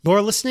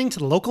You're listening to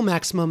the Local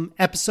Maximum,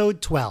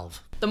 episode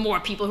 12. The more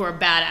people who are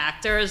bad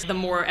actors, the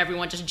more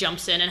everyone just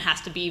jumps in and has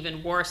to be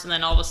even worse. And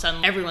then all of a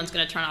sudden, everyone's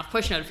going to turn off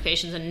push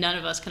notifications and none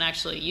of us can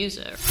actually use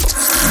it.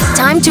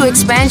 Time to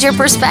expand your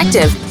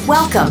perspective.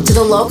 Welcome to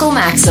the Local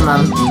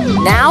Maximum.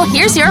 Now,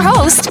 here's your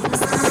host,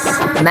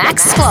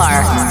 Max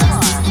Sklar.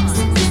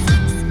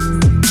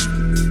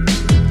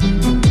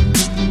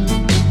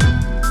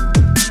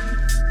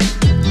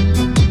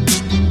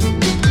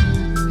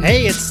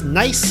 Hey, it's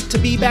nice to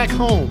be back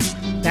home.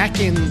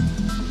 Back in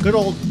good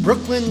old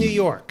Brooklyn, New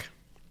York.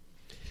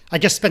 I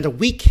just spent a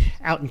week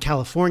out in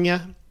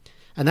California,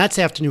 and that's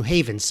after New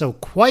Haven, so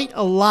quite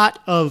a lot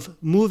of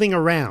moving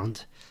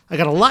around. I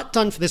got a lot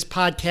done for this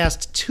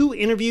podcast, 2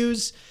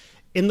 interviews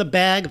in the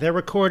bag, they're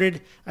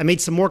recorded. I made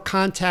some more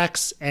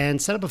contacts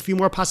and set up a few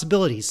more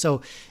possibilities.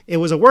 So it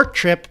was a work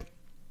trip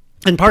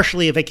and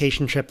partially a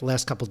vacation trip the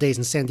last couple of days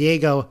in San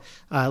Diego,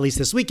 at least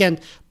this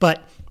weekend,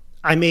 but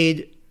I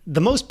made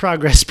the most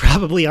progress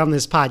probably on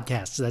this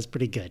podcast, so that's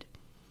pretty good.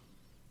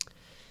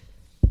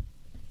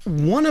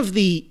 One of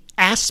the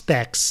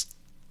aspects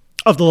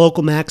of the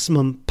Local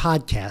Maximum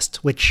podcast,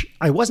 which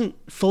I wasn't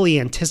fully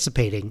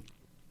anticipating,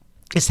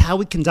 is how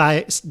we can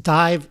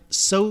dive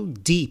so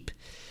deep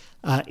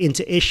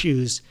into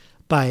issues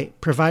by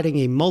providing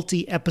a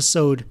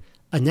multi-episode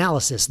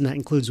analysis, and that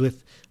includes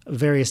with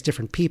various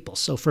different people.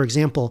 So, for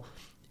example,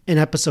 in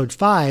episode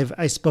 5,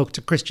 I spoke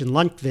to Christian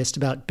Lundqvist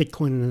about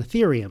Bitcoin and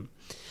Ethereum.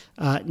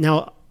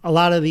 Now, a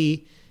lot of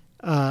the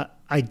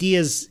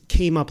ideas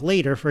came up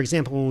later. For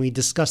example, when we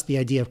discussed the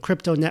idea of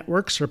crypto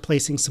networks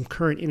replacing some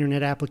current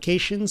internet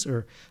applications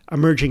or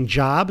emerging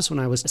jobs when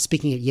I was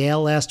speaking at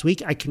Yale last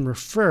week, I can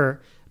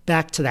refer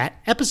back to that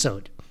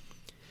episode.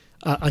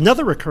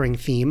 Another recurring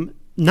theme,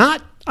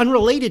 not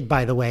unrelated,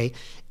 by the way,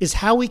 is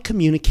how we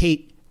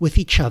communicate with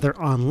each other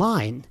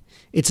online.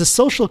 It's a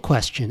social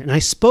question, and I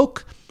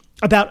spoke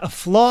about a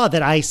flaw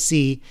that I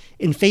see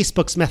in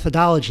Facebook's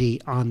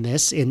methodology on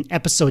this in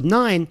episode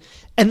 9,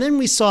 and then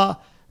we saw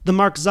the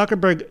Mark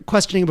Zuckerberg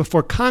questioning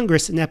before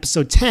Congress in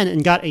episode 10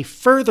 and got a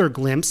further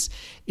glimpse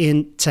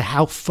into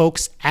how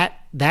folks at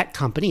that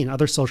company and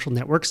other social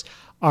networks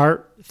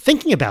are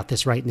thinking about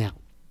this right now.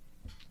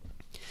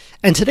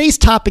 And today's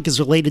topic is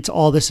related to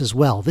all this as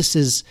well. This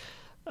is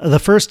the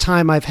first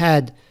time I've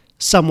had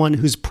someone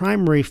whose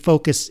primary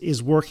focus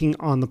is working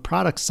on the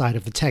product side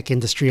of the tech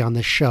industry on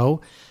this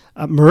show.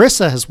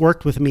 Marissa has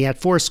worked with me at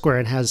Foursquare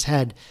and has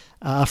had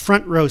a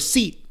front row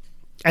seat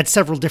at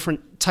several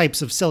different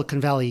types of Silicon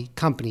Valley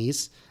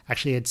companies.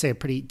 Actually, I'd say a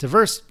pretty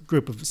diverse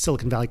group of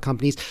Silicon Valley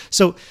companies.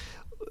 So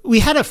we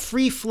had a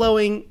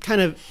free-flowing,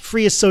 kind of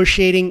free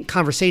associating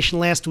conversation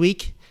last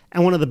week.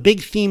 And one of the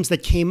big themes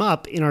that came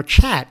up in our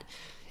chat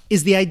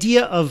is the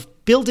idea of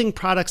building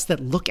products that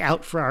look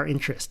out for our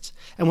interests.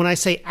 And when I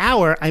say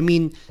our, I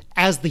mean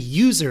as the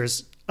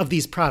users of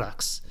these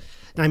products.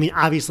 Now, I mean,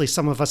 obviously,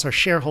 some of us are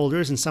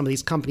shareholders in some of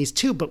these companies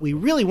too, but we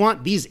really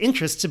want these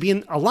interests to be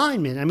in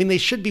alignment. I mean, they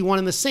should be one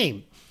and the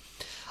same.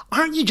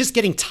 Aren't you just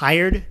getting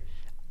tired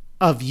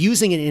of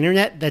using an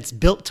internet that's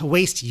built to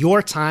waste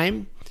your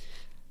time,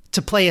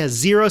 to play a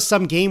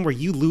zero-sum game where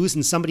you lose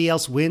and somebody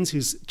else wins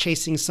who's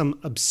chasing some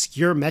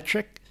obscure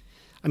metric?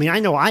 I mean, I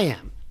know I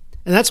am.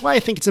 And that's why I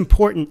think it's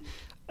important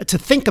to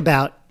think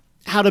about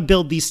how to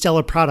build these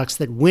stellar products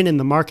that win in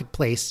the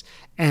marketplace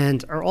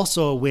and are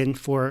also a win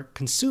for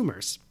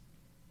consumers.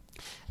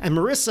 And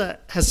Marissa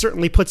has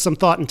certainly put some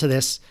thought into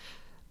this.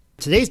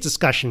 Today's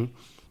discussion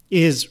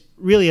is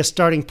really a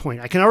starting point.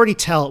 I can already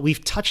tell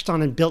we've touched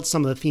on and built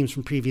some of the themes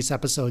from previous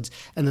episodes.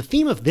 And the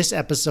theme of this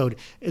episode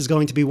is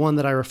going to be one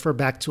that I refer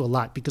back to a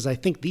lot because I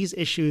think these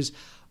issues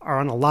are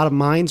on a lot of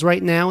minds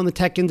right now in the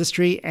tech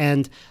industry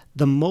and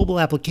the mobile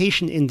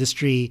application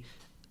industry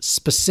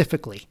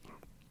specifically.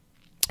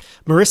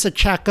 Marissa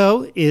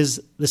Chacko is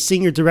the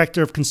Senior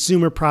Director of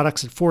Consumer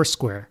Products at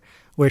Foursquare,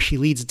 where she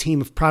leads a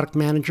team of product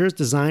managers,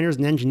 designers,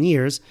 and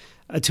engineers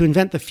to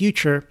invent the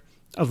future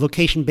of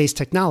location-based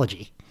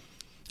technology.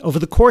 Over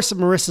the course of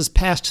Marissa's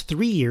past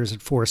 3 years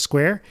at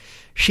Foursquare,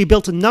 she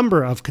built a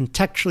number of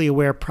contextually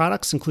aware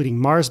products, including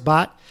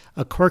MarsBot,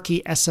 a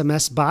quirky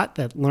SMS bot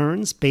that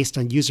learns based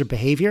on user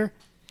behavior.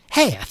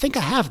 Hey, I think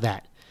I have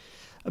that.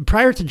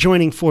 Prior to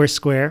joining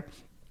Foursquare,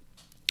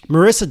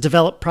 Marissa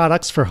developed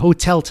products for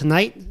Hotel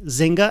Tonight,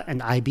 Zynga,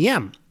 and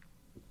IBM.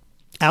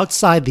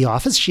 Outside the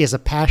office, she has a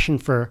passion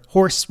for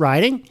horse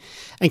riding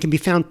and can be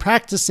found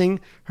practicing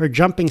her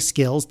jumping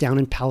skills down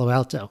in Palo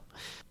Alto.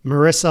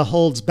 Marissa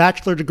holds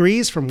bachelor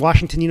degrees from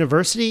Washington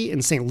University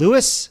in St.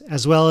 Louis,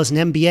 as well as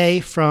an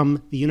MBA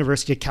from the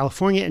University of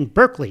California in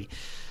Berkeley.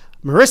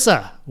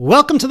 Marissa,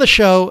 welcome to the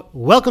show.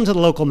 Welcome to the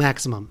Local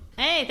Maximum.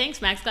 Hey, thanks,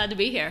 Max. Glad to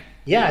be here.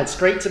 Yeah, it's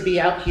great to be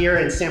out here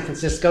in San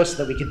Francisco so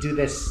that we could do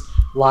this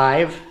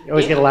live. You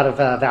always get a lot of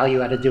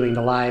value out of doing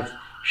the live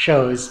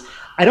shows.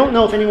 I don't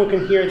know if anyone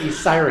can hear these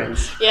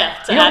sirens. Yeah,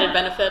 it's an added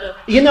benefit of...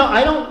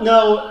 I don't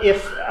know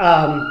if...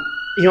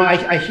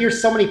 I hear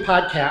so many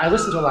podcasts. I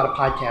listen to a lot of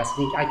podcasts.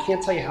 And I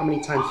can't tell you how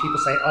many times people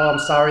say, oh, I'm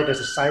sorry, there's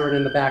a siren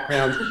in the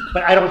background.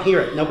 But I don't hear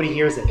it. Nobody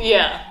hears it.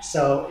 Yeah.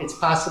 So it's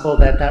possible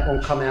that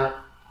won't come out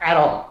at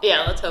all.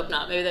 Yeah, let's hope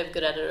not. Maybe they have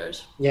good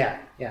editors. Yeah.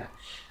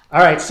 All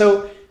right,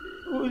 so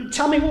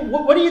tell me,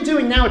 what are you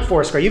doing now at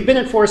Foursquare? You've been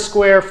at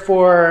Foursquare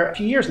for a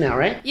few years now,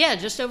 right? Yeah,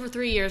 just over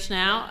 3 years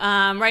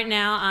now. Right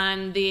now,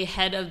 I'm the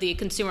head of the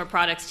consumer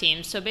products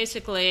team. So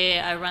basically,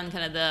 I run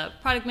kind of the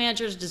product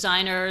managers,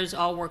 designers,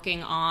 all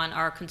working on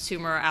our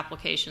consumer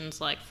applications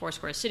like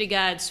Foursquare City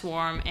Guide,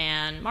 Swarm,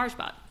 and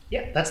MarsBot.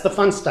 Yeah, that's the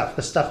fun stuff,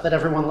 the stuff that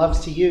everyone loves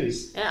to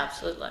use. Yeah,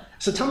 absolutely.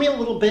 So tell me a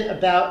little bit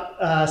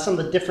about some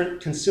of the different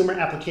consumer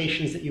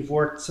applications that you've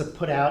worked to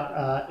put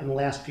out in the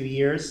last few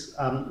years.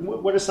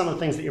 What are some of the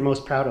things that you're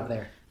most proud of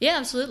there? Yeah,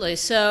 absolutely.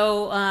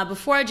 So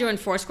before I joined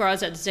Foursquare, I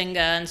was at Zynga,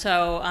 and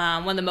so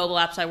one of the mobile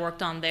apps I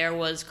worked on there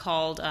was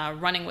called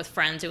Running with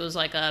Friends. It was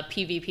like a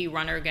PvP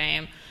runner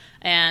game.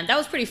 And that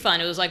was pretty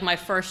fun. It was like my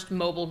first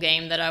mobile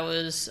game that I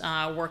was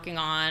working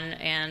on,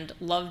 and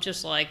loved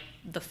just like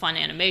the fun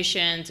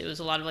animations. It was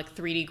a lot of like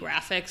 3D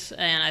graphics,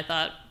 and I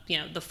thought,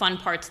 the fun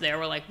parts there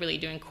were like really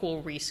doing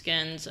cool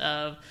reskins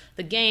of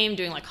the game,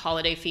 doing like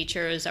holiday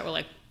features that were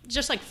like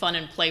just like fun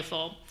and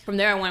playful. From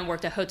there, I went and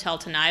worked at Hotel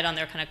Tonight on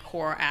their kind of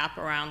core app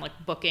around like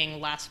booking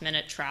last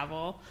minute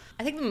travel.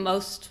 I think the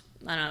most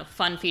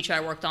fun feature I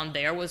worked on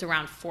there was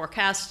around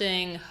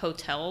forecasting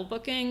hotel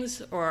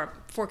bookings or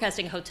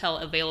forecasting hotel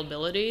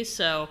availability.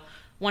 So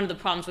one of the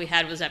problems we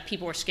had was that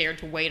people were scared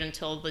to wait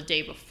until the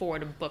day before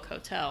to book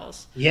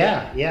hotels.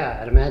 Yeah,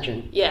 I'd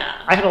imagine.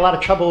 Yeah. I had a lot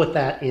of trouble with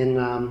that in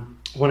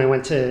when I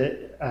went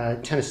to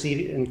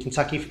Tennessee and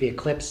Kentucky for the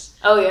Eclipse.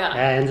 Oh, yeah.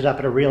 I ended up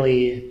at a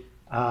really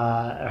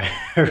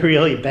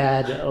really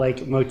bad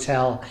like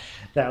motel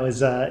that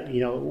was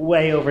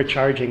way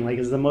overcharging. Like it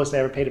was the most I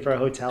ever paid for a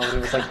hotel, and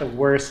it was like the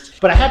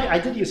worst. But I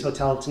did use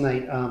Hotel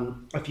Tonight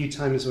a few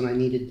times when I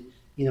needed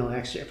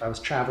extra, if I was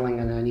traveling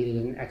and I needed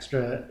an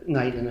extra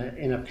night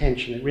in a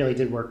pinch, and it really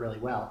did work really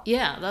well.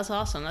 Yeah, that's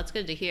awesome. That's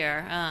good to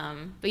hear.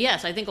 But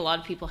yes, I think a lot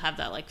of people have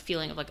that like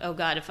feeling of like, oh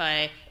God, if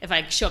I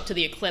show up to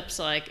the Eclipse,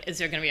 like, is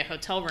there going to be a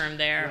hotel room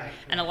there? Right.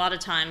 And a lot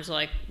of times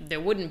like there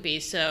wouldn't be.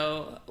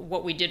 So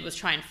what we did was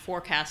try and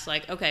forecast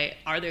like, okay,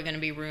 are there going to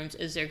be rooms?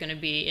 Is there going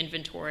to be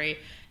inventory?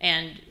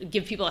 And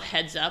give people a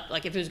heads up,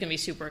 like if it was going to be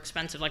super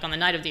expensive, like on the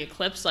night of the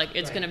Eclipse, like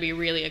it's going to be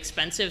really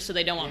expensive. So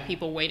they don't want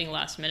people waiting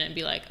last minute and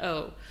be like,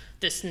 oh,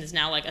 this is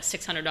now like a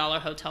 $600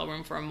 hotel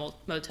room for a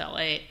Motel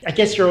 8. I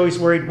guess you're always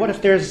worried, what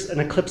if there's an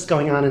eclipse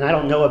going on and I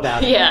don't know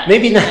about it? Yeah.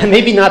 Maybe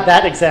not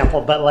that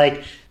example, but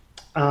like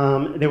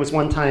there was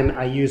one time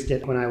I used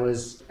it when I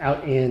was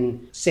out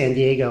in San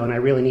Diego and I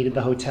really needed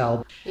the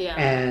hotel. Yeah.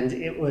 And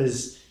it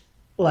was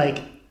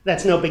like,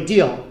 that's no big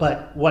deal,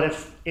 but what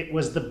if it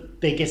was the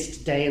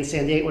biggest day in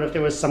San Diego? What if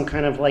there was some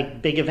kind of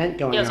like big event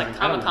going on? Yeah, it was like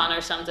Comic-Con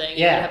or something.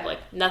 Yeah. You would have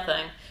like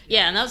nothing.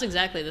 Yeah, and that was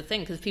exactly the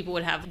thing, because people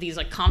would have these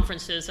like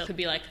conferences that could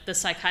be like the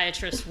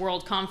Psychiatrist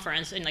World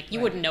Conference, and like you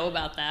wouldn't know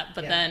about that,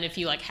 but then if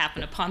you like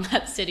happen upon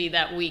that city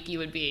that week, you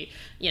would be,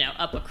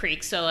 up a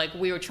creek. So like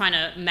we were trying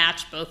to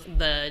match both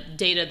the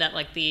data that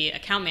like the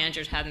account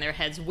managers had in their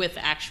heads with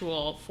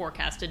actual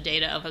forecasted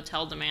data of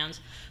hotel demands.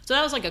 So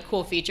that was like a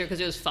cool feature because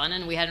it was fun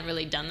and we hadn't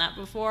really done that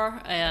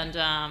before. And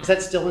is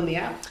that still in the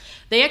app?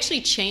 They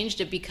actually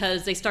changed it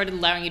because they started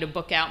allowing you to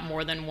book out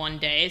more than one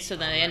day. So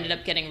then they ended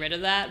up getting rid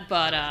of that.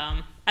 But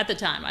at the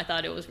time, I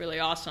thought it was really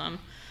awesome.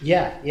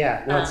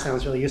 Yeah. No, it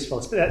sounds really useful.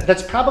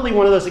 That's probably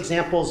one of those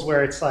examples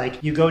where it's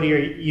like you go to your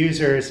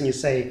users and you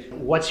say,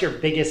 what's your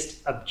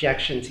biggest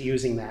objection to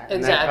using that?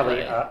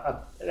 Exactly.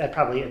 And that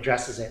probably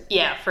addresses it.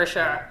 Yeah, for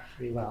sure.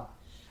 Pretty well.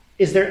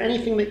 Is there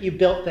anything that you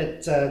built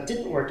that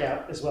didn't work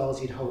out as well as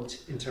you'd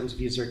hoped in terms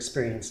of user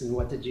experience, and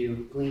what did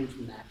you glean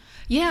from that?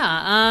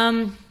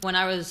 Yeah, when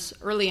I was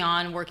early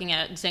on working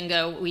at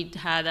Zynga, we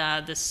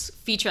had this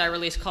feature I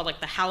released called like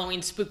the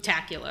Halloween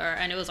Spooktacular,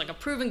 and it was like a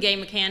proven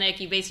game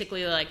mechanic. You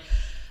basically like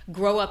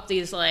grow up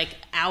these like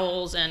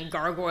owls and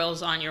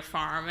gargoyles on your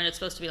farm, and it's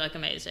supposed to be like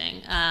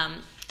amazing.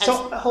 So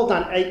hold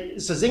on.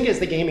 So Zynga is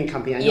the gaming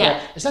company. I know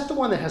that. Is that the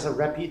one that has a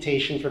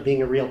reputation for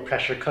being a real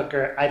pressure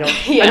cooker? I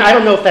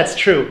don't know if that's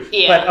true.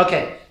 Yeah. But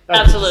okay.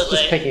 Absolutely.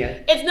 Just picking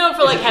it. It's known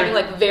for like having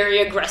like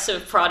very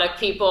aggressive product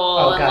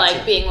people and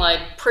like being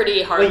like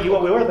pretty hard. Wait, we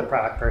were the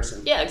product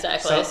person. Yeah,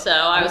 exactly. So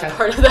I was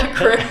part of that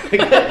group.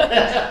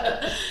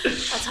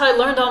 That's how I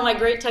learned all my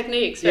great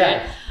techniques,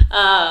 right?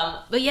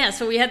 But yeah,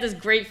 so we had this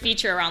great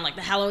feature around like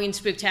the Halloween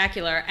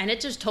Spooktacular, and it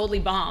just totally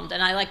bombed.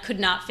 And I like could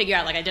not figure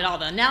out, like I did all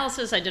the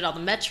analysis, I did all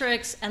the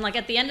metrics, and like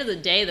at the end of the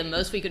day, the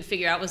most we could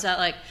figure out was that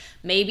like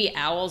maybe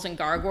owls and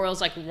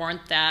gargoyles like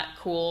weren't that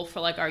cool for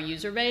like our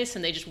user base,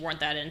 and they just weren't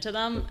that into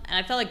them. And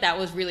I felt like that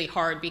was really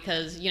hard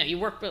because you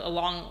work a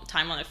long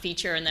time on a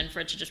feature, and then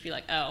for it to just be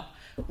like, oh,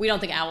 we don't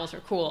think owls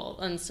are cool,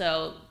 and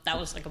so that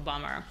was like a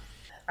bummer.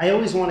 I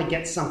always want to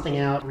get something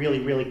out really,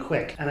 really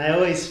quick. And I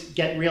always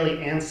get really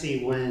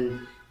antsy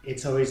when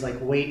it's always like,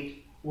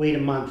 wait a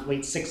month,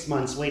 wait 6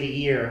 months, wait a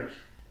year.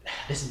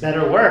 This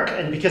better work.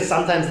 And because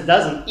sometimes it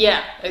doesn't.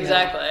 Yeah,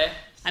 exactly.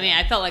 I mean,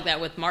 I felt like that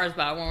with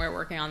MarsBot when we were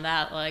working on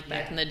that, like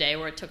back in the day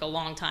where it took a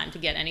long time to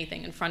get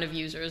anything in front of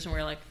users. And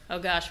we were like, oh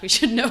gosh, we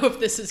should know if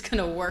this is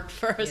going to work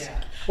first.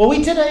 Yeah. Well,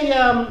 we did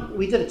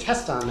a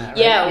test on that, right?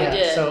 Yeah, we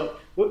did. So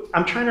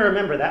I'm trying to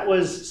remember.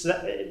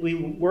 We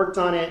worked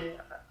on it,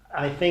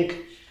 I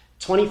think,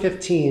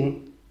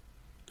 2015.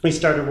 We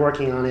started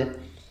working on it.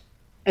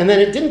 And then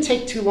it didn't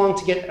take too long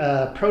to get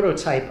a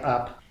prototype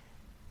up.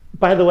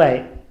 By the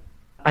way,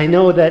 I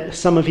know that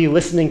some of you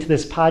listening to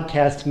this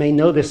podcast may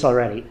know this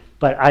already,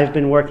 but I've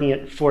been working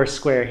at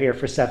Foursquare here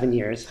for 7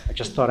 years. I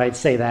just thought I'd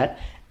say that.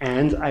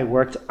 And I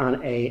worked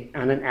on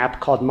an app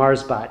called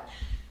MarsBot.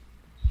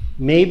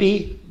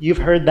 Maybe you've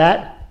heard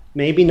that,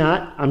 maybe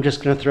not. I'm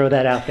just going to throw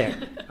that out there.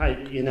 I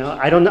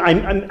don't know.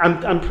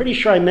 I'm pretty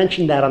sure I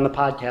mentioned that on the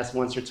podcast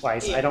once or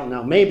twice. Yeah. I don't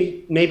know.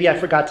 Maybe I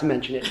forgot to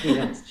mention it. Who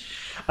knows?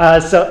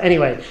 So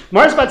anyway,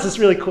 MarsBot's this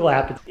really cool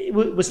app. It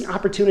was an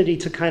opportunity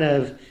to kind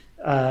of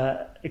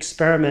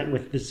experiment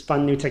with this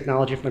fun new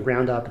technology from the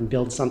ground up and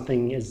build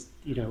something as,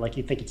 like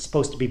you think it's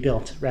supposed to be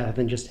built, rather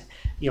than just,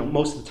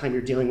 most of the time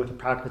you're dealing with a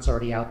product that's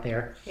already out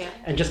there. Yeah.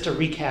 And just to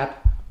recap,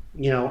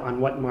 on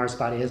what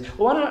MarsBot is.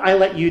 Well, why don't I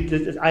let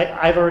you,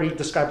 I've already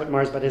described what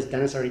MarsBot is.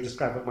 Dennis already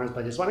described what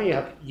MarsBot is. Why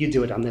don't you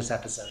do it on this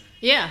episode?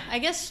 Yeah, I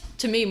guess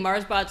to me,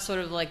 MarsBot's sort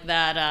of like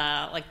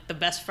that, like the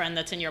best friend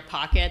that's in your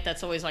pocket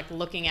that's always like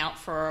looking out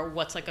for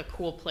what's like a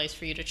cool place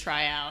for you to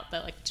try out,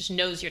 that like just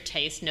knows your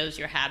taste, knows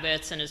your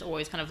habits, and is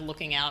always kind of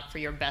looking out for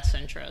your best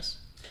interests.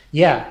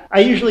 Yeah, I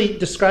usually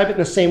describe it in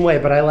the same way,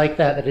 but I like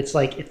that it's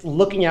like it's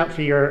looking out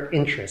for your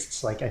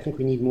interests. Like, I think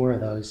we need more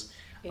of those.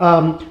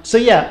 Yeah. So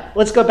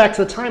let's go back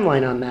to the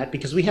timeline on that,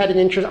 because we had an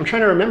interest. I'm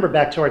trying to remember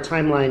back to our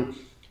timeline.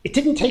 It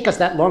didn't take us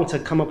that long to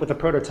come up with a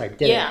prototype,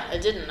 did it? Yeah,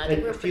 it didn't. I think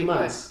we were a few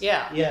months. Quick.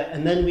 Yeah. Yeah,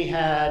 and then we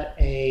had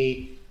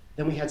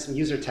some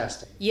user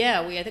testing.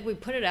 Yeah, I think we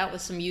put it out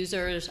with some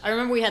users. I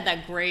remember we had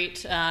that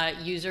great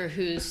user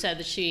who said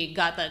that she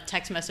got that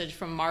text message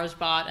from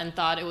MarsBot and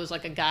thought it was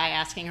like a guy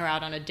asking her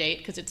out on a date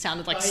because it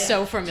sounded like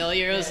so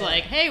familiar. It was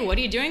like, hey, what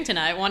are you doing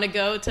tonight? Want to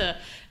go to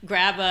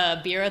grab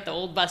a beer at the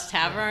Old Bus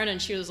Tavern? And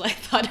she was like,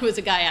 thought it was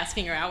a guy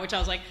asking her out, which I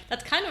was like,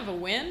 that's kind of a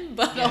win,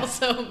 but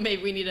also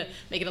maybe we need to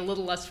make it a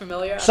little less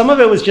familiar. Some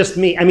of it was just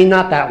me. I mean,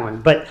 not that one,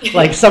 but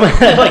like some of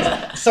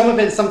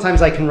it.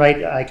 Sometimes I can write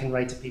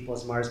to people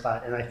as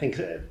MarsBot, and I think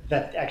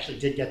that actually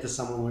did get to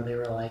someone where they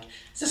were like,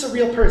 "Is this a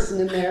real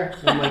person in there?"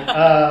 And I'm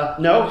like,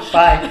 "No,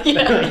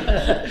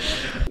 bye."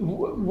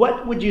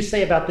 What would you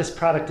say about this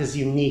product is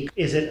unique?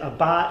 Is it a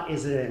bot?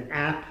 Is it an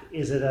app?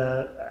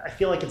 I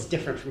feel like it's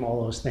different from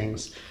all those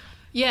things.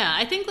 Yeah,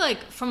 I think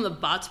like from the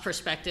bot's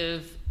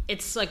perspective,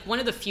 it's like one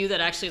of the few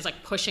that actually is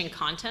like pushing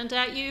content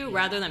at you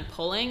rather than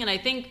pulling. And I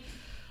think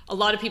a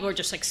lot of people are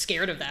just like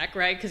scared of that,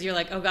 right? Because you're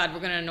like, oh God, we're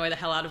going to annoy the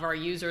hell out of our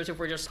users if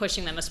we're just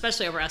pushing them,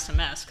 especially over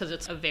SMS, because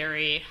it's a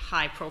very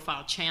high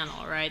profile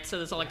channel, right? So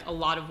there's like a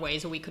lot of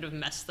ways that we could have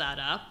messed that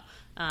up.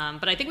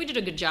 But I think we did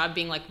a good job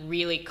being like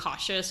really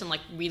cautious and like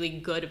really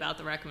good about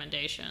the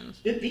recommendations.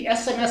 The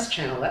SMS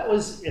channel, that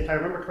was, if I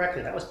remember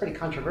correctly, that was pretty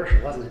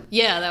controversial, wasn't it?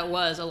 Yeah, that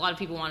was. A lot of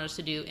people wanted us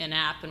to do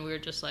in-app, and we were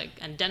just like,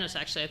 and Dennis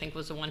actually I think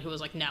was the one who was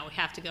like, no, we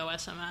have to go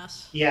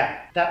SMS.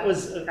 Yeah, that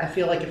was, I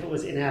feel like if it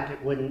was in-app,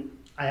 it wouldn't,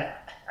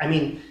 I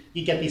mean,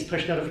 you get these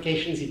push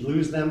notifications, you'd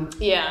lose them.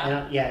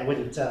 Yeah. It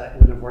wouldn't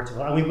have worked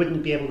well. And we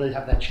wouldn't be able to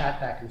have that chat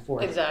back and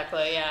forth.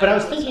 Exactly, yeah. But I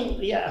was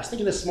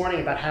thinking this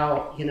morning about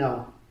how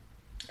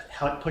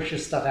it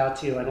pushes stuff out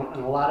to you, and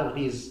a lot of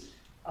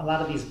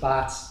these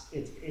bots,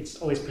 it's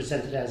always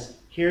presented as,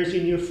 here's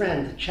your new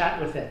friend,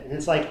 chat with it. And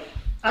it's like,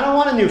 I don't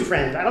want a new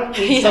friend. I don't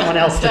need someone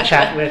else to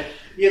chat with.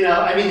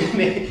 I mean,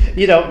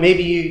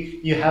 maybe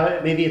you have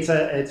it. Maybe it's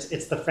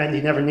the friend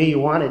you never knew you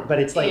wanted, but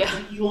it's like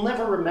you'll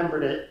never remember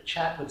to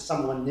chat with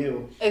someone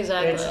new.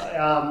 Exactly.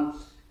 It's,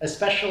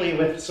 especially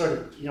with sort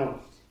of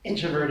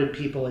introverted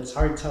people, it's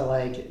hard to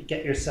like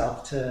get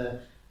yourself to.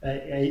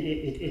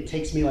 It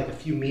takes me like a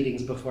few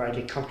meetings before I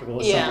get comfortable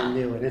with someone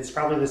new, and it's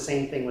probably the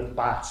same thing with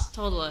bots.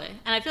 Totally.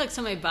 And I feel like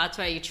so many bots,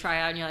 right, you try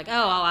out and you're like,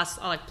 oh,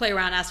 I'll like play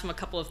around, ask them a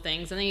couple of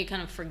things, and then you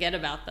kind of forget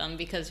about them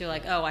because you're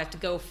like, oh, I have to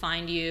go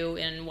find you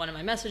in one of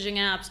my messaging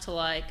apps to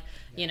like,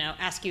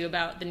 ask you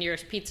about the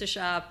nearest pizza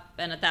shop,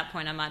 and at that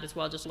point I might as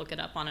well just look it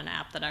up on an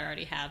app that I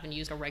already have and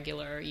use a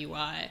regular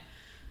UI.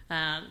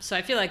 So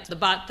I feel like the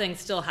bot thing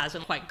still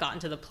hasn't quite gotten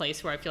to the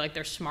place where I feel like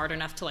they're smart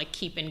enough to like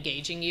keep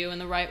engaging you in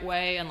the right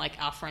way and like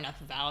offer enough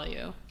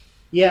value.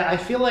 Yeah, I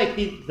feel like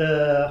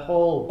the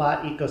whole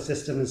bot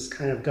ecosystem is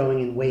kind of going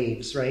in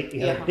waves, right?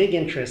 You have a big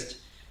interest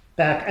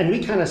back, and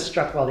we kind of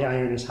struck while the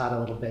iron is hot a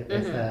little bit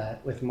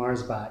with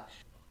MarsBot.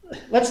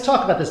 Let's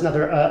talk about this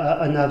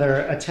another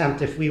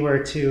attempt. If we were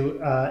to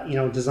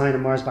design a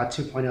MarsBot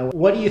 2.0,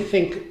 what do you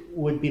think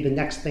would be the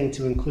next thing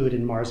to include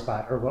in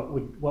MarsBot, or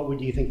what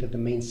would you think that the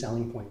main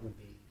selling point would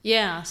be?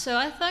 Yeah, so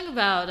I think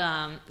about,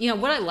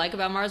 what I like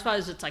about MarsBot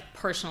is it's like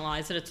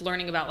personalized, that it's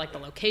learning about like the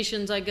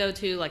locations I go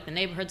to, like the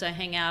neighborhoods I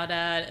hang out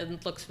at, and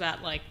it looks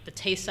about like the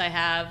tastes I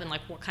have and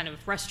like what kind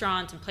of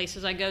restaurants and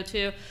places I go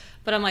to.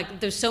 But I'm like,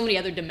 there's so many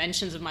other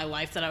dimensions of my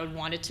life that I would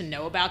want it to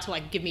know about to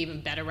like give me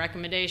even better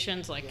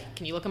recommendations. Like,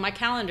 can you look at my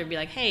calendar and be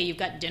like, hey, you've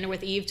got dinner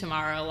with Eve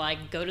tomorrow.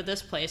 Like, go to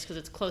this place because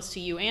it's close to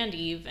you and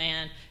Eve,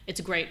 and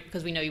it's great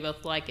because we know you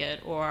both like it.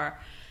 Or,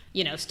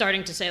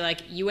 starting to say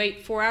like, you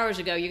ate 4 hours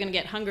ago, you're going to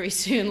get hungry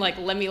soon. Like,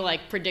 let me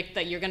like predict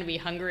that you're going to be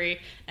hungry.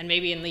 And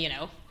maybe in the,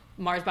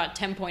 MarsBot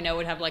 10.0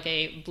 would have like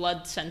a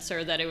blood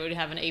sensor that it would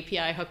have an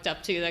API hooked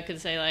up to that could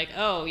say like,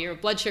 oh, your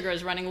blood sugar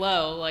is running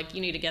low. Like,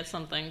 you need to get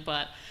something.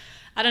 But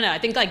I don't know. I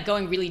think like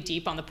going really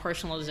deep on the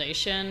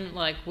personalization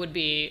like would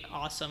be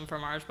awesome for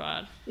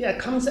MarsBot. Yeah,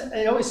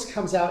 it always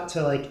comes out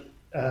to like,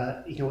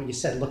 what you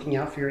said, looking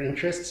out for your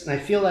interests. And I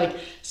feel like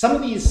some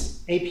of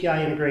these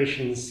API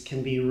integrations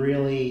can be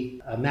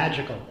really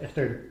magical if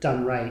they're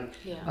done right.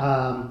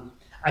 Yeah.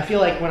 I feel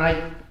like when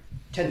I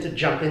tend to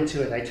jump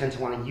into it, I tend to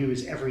want to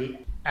use every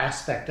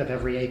aspect of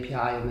every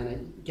API, and then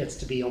it gets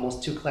to be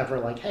almost too clever,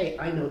 like, hey,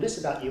 I know this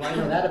about you, I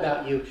know that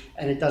about you,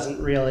 and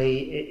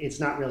it's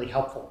not really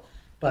helpful.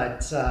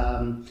 But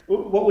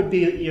what would be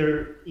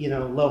your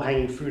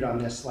low-hanging fruit on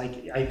this?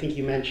 Like, I think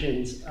you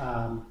mentioned,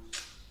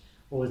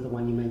 what was the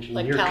one you mentioned?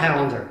 Like your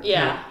calendar.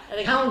 Yeah.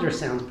 Calendar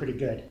sounds pretty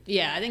good.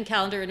 Yeah, I think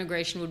calendar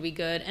integration would be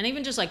good. And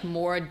even just like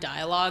more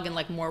dialogue and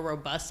like more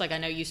robust. Like I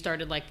know you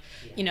started like,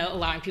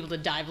 allowing people to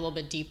dive a little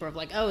bit deeper of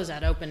like, oh, is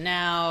that open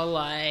now?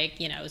 Like,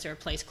 is there a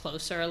place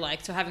closer?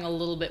 Like, so having a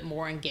little bit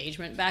more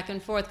engagement back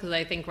and forth. Because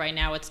I think right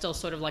now it's still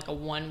sort of like a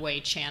one-way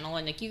channel.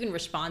 And like you can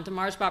respond to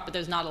MarsBot, but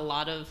there's not a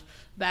lot of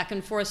back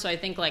and forth. So I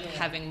think like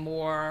having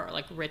more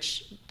like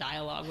rich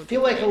dialogue would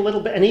feel like a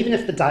little bit, and even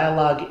if the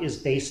dialogue is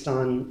based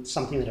on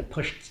something that it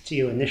pushed to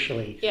you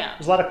initially,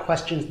 there's a lot of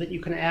questions that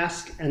you can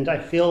ask, and I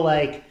feel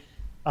like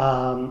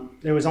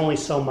there was only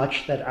so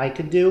much that I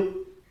could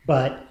do,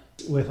 but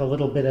with a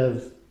little bit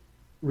of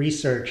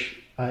research,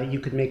 you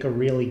could make a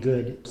really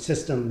good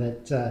system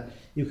that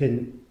you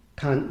can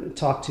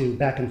talk to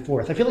back and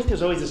forth. I feel like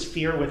there's always this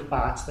fear with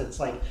bots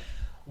that's like,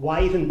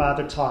 why even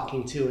bother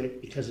talking to it?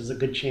 Because there's a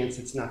good chance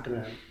it's not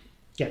going to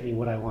get me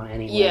what I want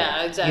anyway.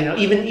 Yeah,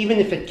 exactly. Even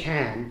if it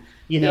can,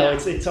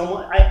 it's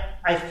almost.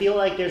 I feel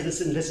like there's this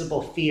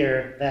invisible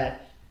fear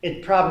that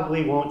it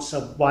probably won't.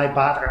 So why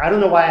bother? I don't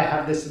know why I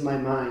have this in my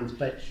mind,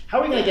 but how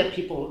are we going to get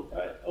people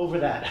over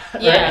that?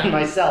 Yeah. Right?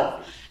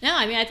 Myself. No,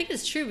 I mean, I think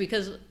it's true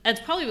because it's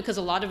probably because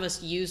a lot of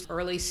us used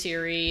early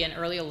Siri and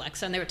early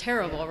Alexa, and they were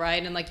terrible,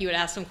 right? And like you would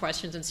ask them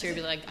questions, and Siri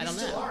would be like, "I don't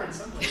know." Still are in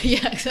some ways.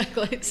 Yeah,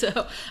 exactly.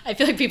 So I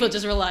feel like people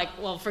just were like,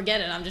 "Well, forget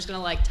it. I'm just going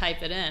to like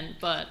type it in."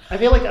 But I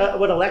feel like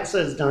what Alexa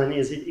has done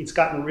is it's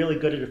gotten really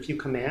good at a few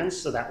commands,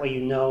 so that way you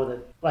know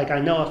that. Like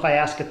I know if I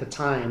ask at the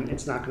time,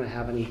 it's not going to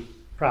have any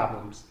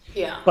problems.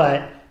 Yeah.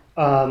 But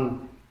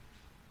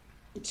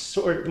it's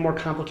sort of the more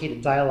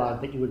complicated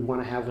dialogue that you would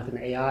want to have with an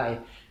AI.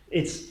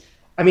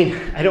 I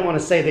don't want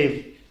to say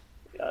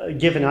they've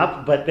given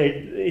up, but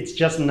it's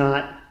just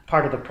not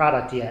part of the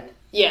product yet.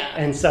 Yeah.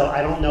 And so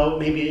I don't know,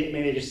 maybe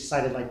they just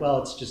decided like,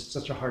 well, it's just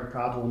such a hard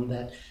problem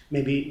that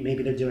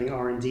maybe they're doing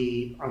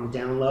R&D on the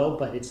down low,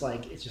 but it's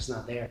like, it's just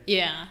not there.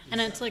 Yeah. And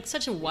it's like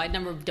such a wide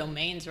number of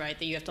domains, right,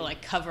 that you have to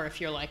like cover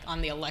if you're like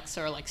on the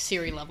Alexa or like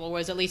Siri level,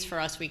 whereas at least for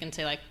us, we can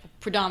say like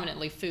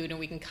predominantly food and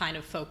we can kind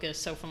of focus.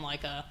 So from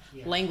like a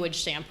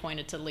language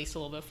standpoint, it's at least a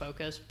little bit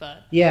focused,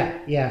 but.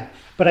 Yeah.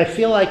 But I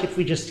feel like if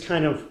we just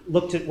kind of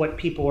looked at what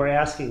people were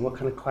asking, what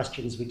kind of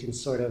questions we can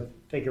sort of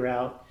figure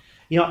out.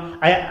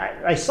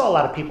 I saw a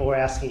lot of people were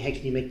asking, hey,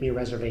 can you make me a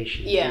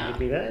reservation? Yeah.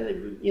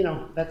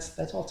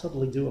 That's all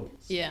totally doable.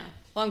 Yeah.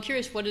 Well, I'm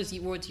curious,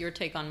 what's your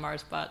take on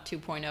MarsBot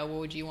 2.0? What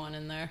would you want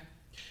in there?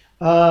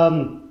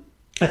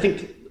 I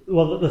think,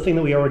 the thing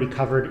that we already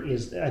covered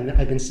is, and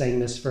I've been saying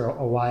this for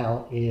a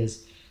while,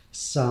 is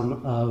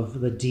some of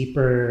the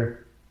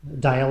deeper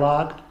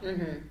dialogue,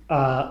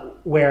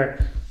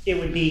 where it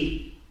would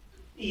be,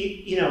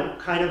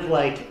 kind of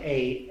like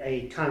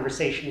a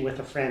conversation with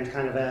a friend,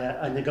 kind of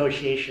a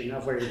negotiation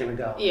of where you're going to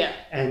go. Yeah.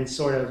 And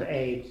sort of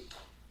I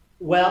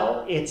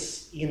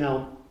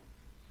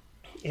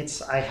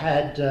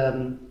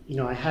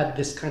had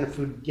this kind of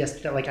food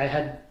yesterday, like I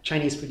had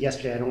Chinese food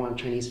yesterday, I don't want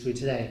Chinese food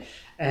today.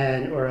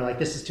 Or like,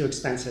 this is too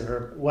expensive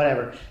or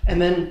whatever.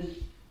 And then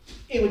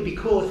it would be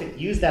cool if it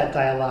used that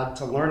dialogue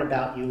to learn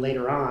about you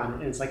later on.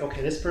 And it's like,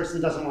 okay, this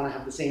person doesn't want to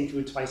have the same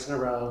food twice in a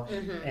row.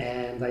 Mm-hmm.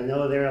 And I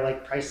know they're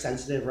like price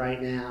sensitive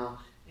right now.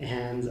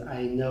 And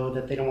I know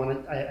that they don't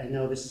want to, I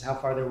know this is how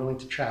far they're willing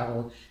to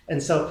travel.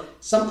 And so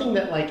something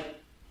that like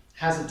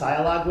has a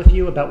dialogue with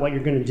you about what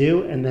you're going to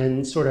do and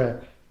then sort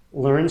of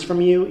learns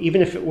from you,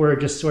 even if it were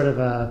just sort of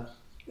a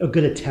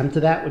good attempt to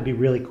that, would be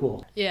really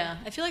cool. Yeah.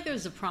 I feel like there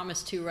was a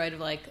promise too, right? Of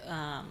like,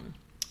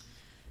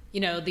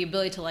 the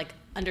ability to like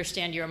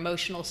understand your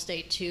emotional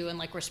state too and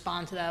like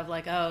respond to that of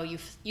like, oh,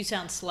 you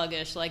sound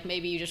sluggish, like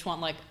maybe you just want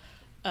like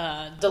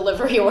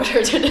delivery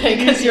order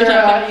today. Use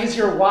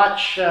your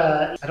watch.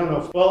 I don't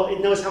know.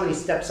 It knows how many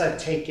steps I've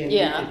taken.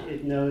 Yeah.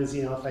 It knows,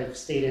 if I've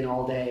stayed in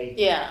all day.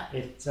 Yeah.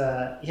 That's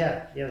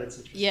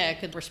interesting. Yeah, it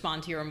could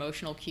respond to your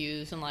emotional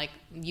cues and like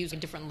use a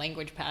different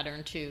language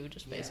pattern too,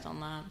 just based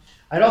on that.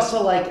 I'd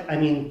also like, I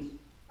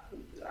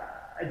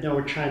know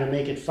we're trying to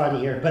make it fun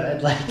here, but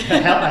I'd like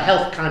a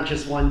health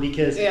conscious one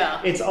because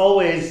it's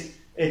always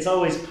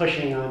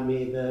pushing on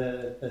me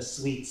the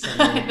sweets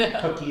and the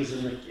cookies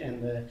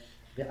and the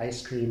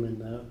ice cream and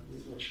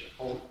which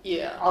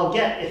I'll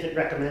get if it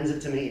recommends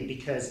it to me,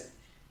 because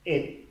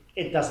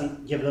it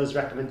doesn't give those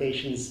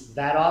recommendations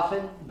that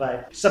often.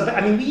 But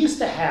we used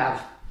to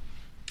have,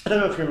 I don't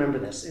know if you remember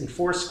this, in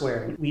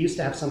Foursquare, we used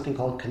to have something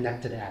called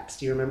connected apps.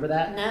 Do you remember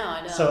that? No,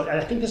 I don't. So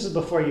I think this is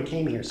before you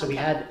came here. So we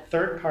had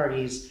third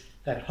parties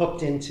that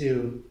hooked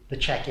into the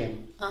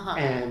check-in,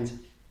 and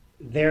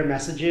their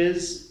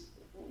messages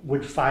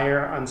would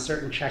fire on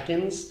certain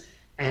check-ins,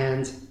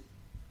 and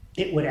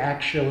it would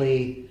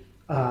actually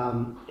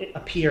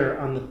appear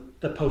on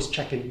the post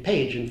check-in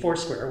page in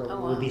Foursquare, where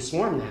it would be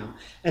Swarm now.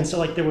 And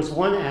so there was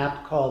one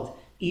app called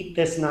Eat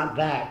This Not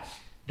That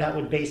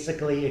would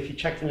basically, if you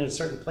checked in at a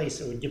certain place,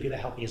 it would give you the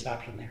healthiest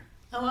option there.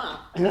 Oh wow!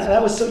 And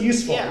that was so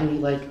useful. Yeah.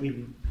 And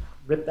we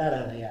ripped that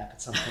out of the app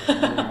at some point.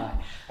 I don't know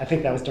why. I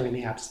think that was during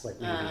the app split.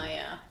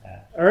 Maybe.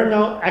 Or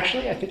no,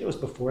 actually, I think it was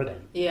before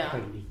then. Yeah.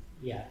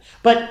 Yeah.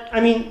 But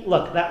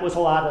look, that was a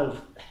lot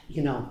of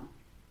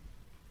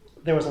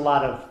there was a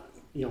lot of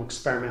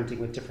experimenting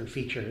with different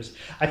features.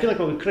 I feel like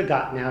what we could have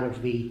gotten out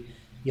of the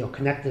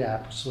connected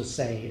apps was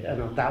say,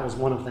 that was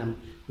one of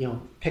them.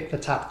 Pick the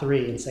top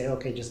 3 and say,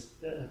 okay, just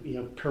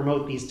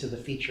promote these to the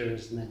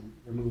features and then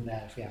remove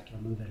that if we have to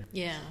remove it.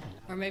 Yeah,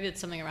 or maybe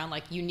it's something around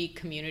unique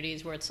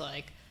communities where it's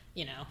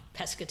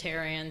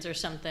pescatarians or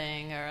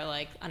something, or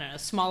I don't know,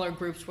 smaller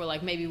groups where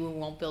maybe we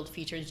won't build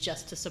features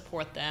just to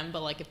support them,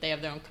 but if they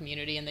have their own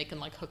community and they can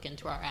hook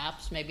into our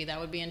apps, maybe that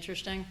would be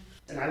interesting.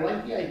 And I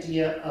like the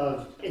idea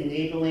of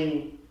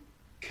enabling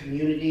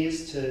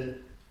communities to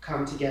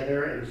come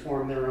together and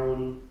form their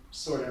own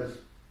sort of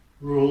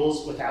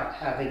rules without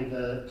having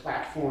the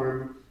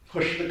platform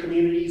push the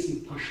communities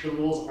and push the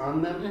rules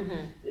on them.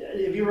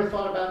 Mm-hmm. Have you ever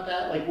thought about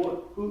that?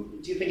 Who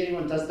do you think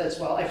anyone does that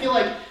well? I feel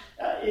like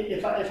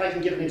if I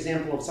can give an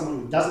example of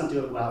someone who doesn't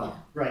do it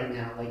well right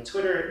now,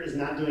 Twitter is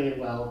not doing it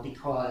well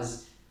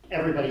because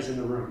everybody's in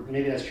the room. And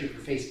maybe that's true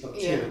for Facebook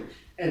too. Yeah.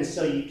 And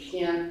so you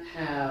can't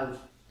have,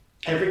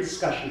 every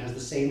discussion has the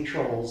same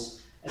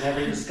trolls, and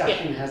every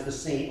discussion has the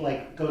same,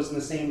 goes in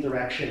the same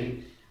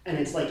direction. And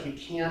it's you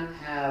can't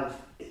have,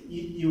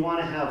 you want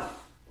to have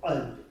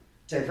a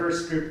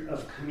diverse group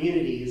of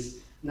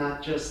communities,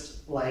 not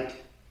just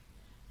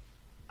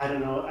I don't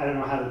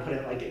know how to put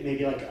it,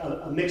 maybe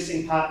a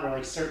mixing pot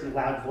where certain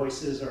loud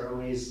voices are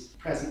always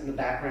present in the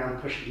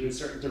background, pushing you in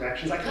certain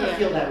directions. I kind of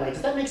feel that way.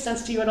 Does that make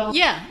sense to you at all?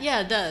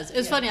 Yeah, it does.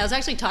 It's funny. I was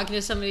actually talking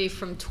to somebody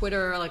from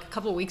Twitter a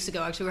couple of weeks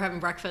ago. Actually, we were having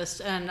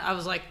breakfast, and I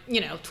was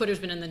Twitter's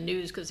been in the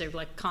news because they're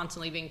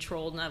constantly being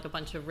trolled and have a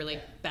bunch of really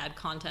bad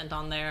content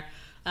on there.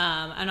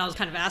 And I was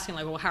kind of asking,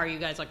 well, how are you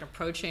guys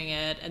approaching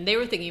it? And they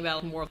were thinking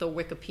about more of the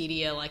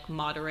Wikipedia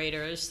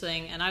moderators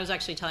thing. And I was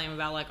actually telling them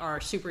about our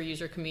super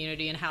user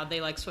community and how they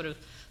sort of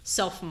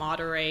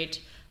self-moderate,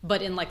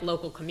 but in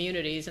local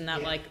communities, and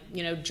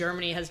that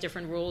Germany has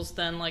different rules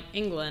than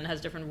England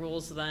has different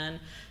rules than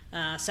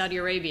Saudi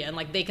Arabia,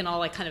 and they can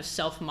all kind of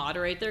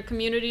self-moderate their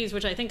communities,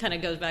 which I think kind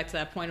of goes back to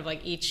that point of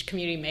each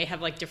community may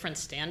have different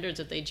standards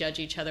that they judge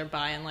each other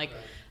by, and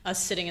us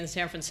sitting in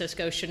San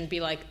Francisco shouldn't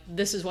be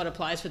this is what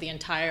applies for the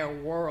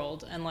entire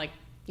world, and we're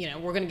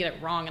going to get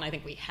it wrong, and I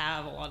think we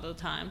have a lot of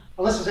the time.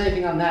 Unless there's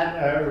anything on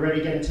that, we're ready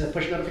to get into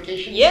push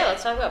notifications? Yeah,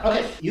 let's talk about push.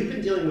 Okay, you've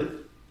been dealing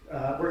with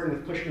working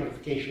with push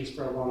notifications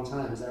for a long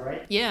time, is that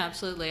right? Yeah,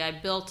 absolutely. I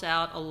built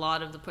out a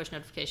lot of the push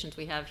notifications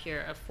we have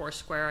here at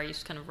Foursquare. I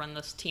used to kind of run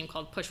this team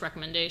called Push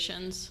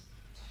Recommendations.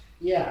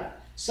 Yeah,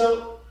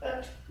 so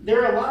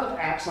there are a lot of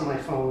apps on my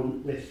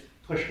phone with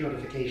push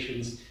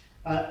notifications.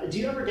 Do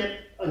you ever get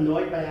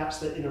annoyed by apps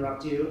that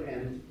interrupt you,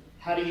 and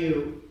how do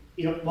you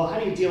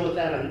deal with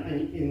that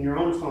in your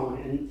own phone,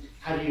 and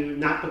how do you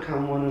not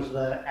become one of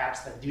the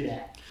apps that do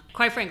that?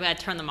 Quite frankly, I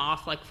turn them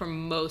off for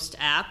most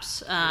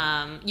apps.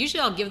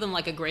 Usually I'll give them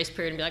a grace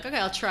period and be okay,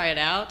 I'll try it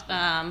out.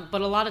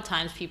 But a lot of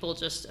times people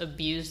just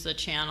abuse the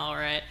channel,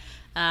 right?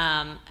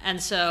 And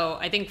so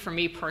I think for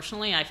me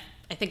personally, I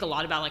think a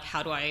lot about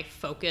how do I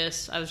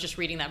focus. I was just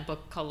reading that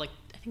book called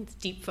I think it's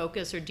Deep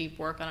Focus or Deep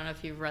Work. I don't know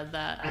if you've read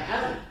that. I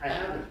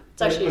haven't.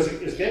 It's actually, was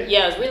it good?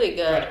 Yeah, it was really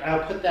good. Right,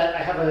 I'll put that. I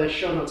have a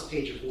show notes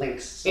page of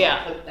links, so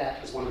I'll put that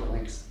as one of the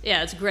links.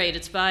 Yeah, it's great.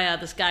 It's by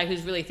this guy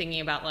who's really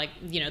thinking about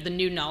the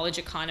new knowledge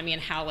economy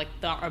and how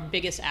our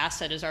biggest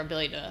asset is our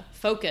ability to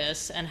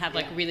focus and have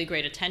really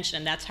great attention,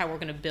 and that's how we're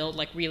going to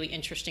build really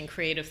interesting,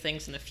 creative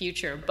things in the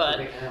future. But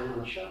I have on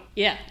the show.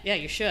 Yeah,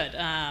 you should.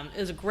 It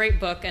was a great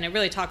book, and it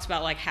really talks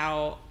about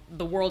how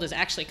the world is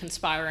actually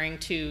conspiring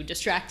to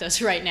distract us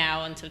right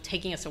now and to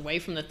taking us away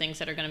from the things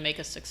that are going to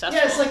make us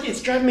successful. Yeah,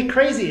 it's driving me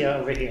crazy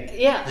over here.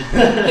 Yeah,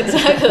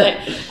 exactly.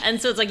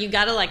 And so it's you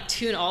got to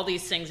tune all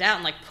these things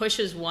out, and push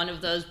is one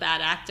of those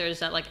bad actors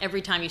that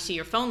every time you see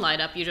your phone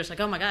light up, you're just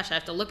oh my gosh, I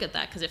have to look at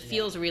that because it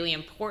feels really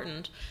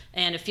important,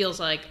 and it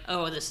feels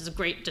oh, this is a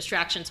great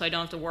distraction, so I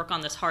don't have to work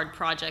on this hard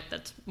project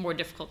that's more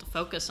difficult to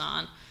focus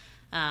on.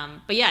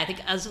 But yeah, I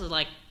think as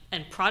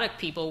and product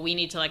people, we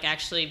need to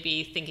actually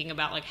be thinking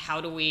about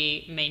how do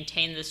we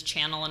maintain this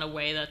channel in a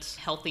way that's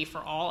healthy for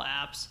all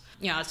apps.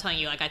 I was telling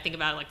you, like, I think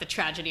about like the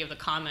tragedy of the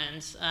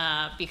commons,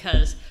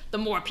 because the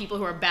more people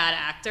who are bad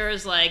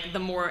actors, like the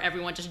more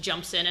everyone just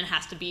jumps in and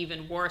has to be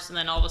even worse, and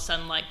then all of a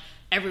sudden, like,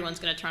 everyone's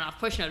going to turn off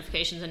push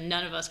notifications, and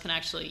none of us can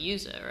actually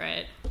use it,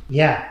 right?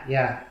 Yeah.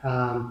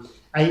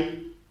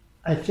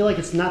 I feel like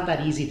it's not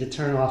that easy to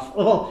turn off.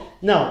 Well,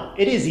 no,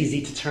 it is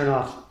easy to turn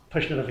off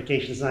push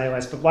notifications in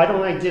iOS, but why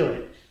don't I do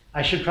it?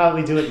 I should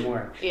probably do it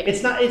more. Yeah.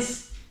 It's not.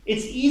 It's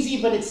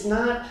easy, but it's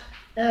not.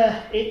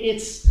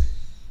 It's.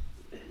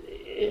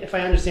 If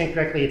I understand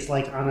correctly, it's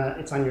like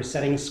it's on your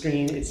settings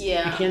screen.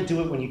 You can't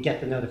do it when you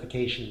get the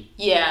notification.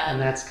 Yeah.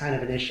 And that's kind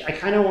of an issue. I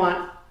kind of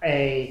want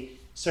a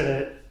sort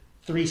of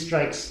 3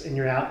 strikes and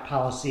you're out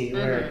policy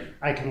where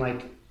I can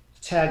like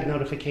tag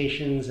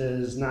notifications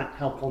as not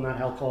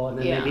helpful, and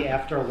then maybe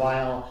after a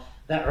while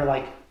that are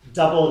like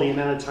double the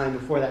amount of time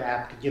before the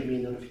app could give me a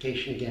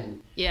notification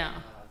again. Yeah.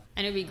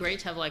 And it'd be great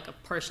to have like a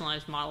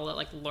personalized model that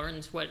like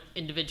learns what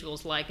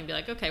individuals like and be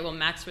like, okay, well,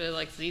 Max really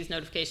likes these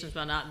notifications,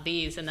 but not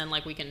these, and then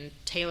like we can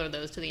tailor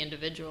those to the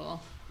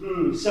individual.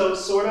 So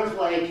sort of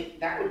like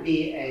that would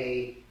be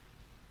a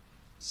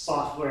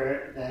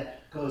software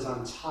that goes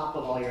on top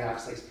of all your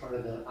apps, like part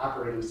of the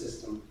operating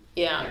system.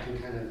 Yeah. That can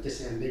kind of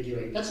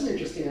disambiguate. That's an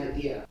interesting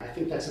idea. I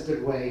think that's a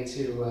good way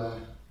to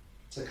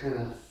kind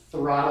of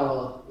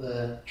throttle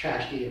the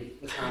tragedy of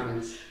the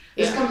commons.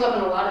 This comes up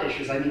in a lot of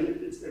issues. I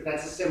mean,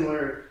 that's a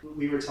similar,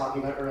 we were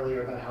talking about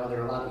earlier about how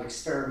there are a lot of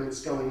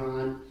experiments going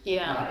on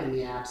in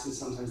the apps, and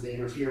sometimes they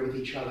interfere with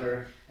each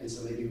other, and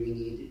so maybe we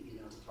need,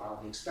 to throttle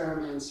the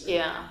experiments.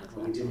 Or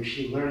when we do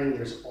machine learning,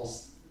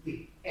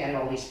 we add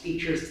all these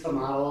features to the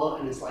model,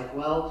 and it's like,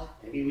 well,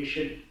 maybe we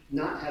should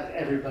not have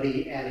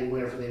everybody adding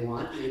whatever they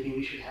want. Maybe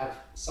we should have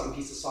some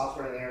piece of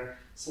software there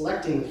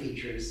selecting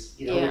features,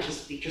 which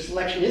is feature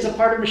selection is a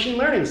part of machine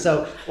learning,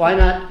 so why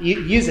not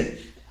use it?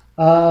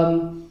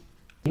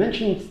 You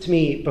mentioned to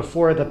me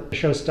before the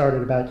show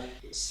started about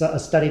a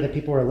study that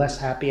people were less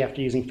happy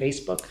after using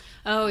Facebook.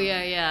 Oh,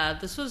 yeah.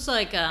 This was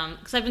like,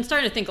 because I've been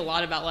starting to think a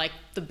lot about like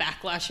the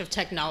backlash of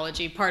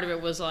technology. Part of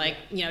it was like,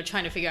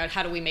 trying to figure out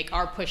how do we make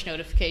our push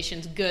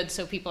notifications good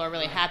so people are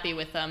really happy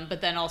with them,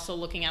 but then also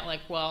looking at like,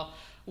 well,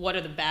 what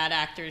are the bad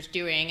actors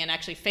doing? And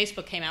actually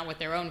Facebook came out with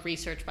their own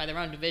research by their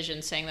own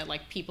division saying that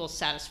like people's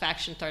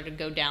satisfaction started to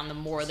go down the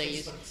more they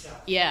use.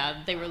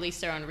 Yeah, they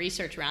released their own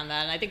research around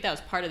that. And I think that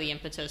was part of the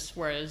impetus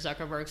where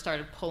Zuckerberg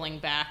started pulling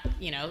back,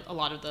 a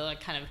lot of the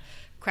like kind of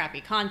crappy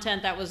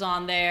content that was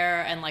on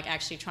there, and like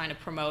actually trying to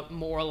promote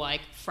more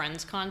like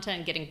friends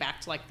content, getting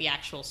back to like the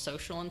actual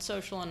social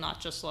and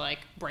not just like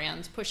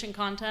brands pushing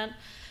content.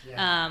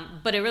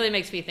 But it really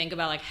makes me think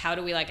about like how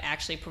do we like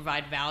actually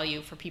provide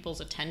value for people's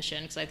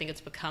attention, because I think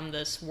it's become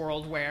this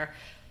world where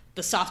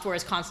the software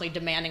is constantly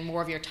demanding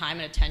more of your time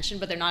and attention,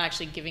 but they're not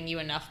actually giving you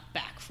enough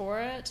back for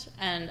it.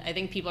 And I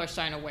think people are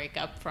starting to wake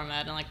up from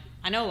it. And like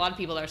I know a lot of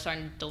people that are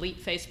starting to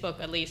delete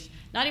Facebook, at least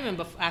not even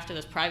after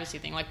this privacy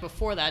thing, like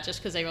before that, just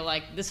because they were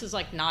like, this is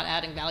like not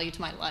adding value to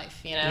my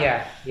life,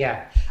 Yeah.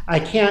 I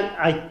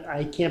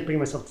can't bring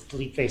myself to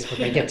delete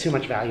Facebook. I get too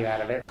much value out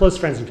of it. Close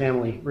friends and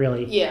family,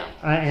 really. Yeah.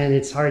 And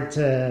it's hard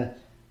to,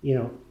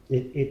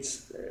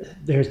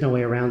 there's no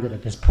way around it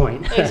at this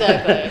point.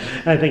 Exactly.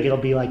 I think it'll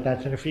be like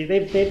that for a few.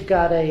 They've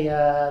got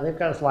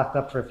us locked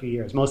up for a few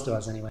years. Most of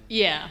us, anyway.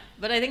 Yeah,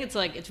 but I think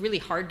it's really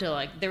hard to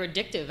like. They're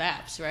addictive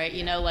apps, right?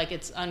 Like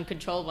it's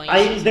uncontrollable.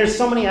 There's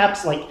so many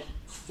apps like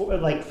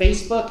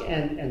Facebook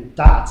and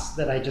Dots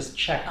that I just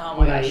check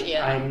when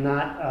I'm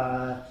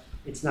not.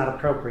 It's not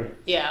appropriate.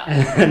 Yeah.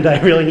 And I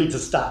really need to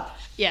stop.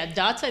 Yeah,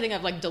 Dots I think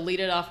I've like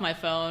deleted off my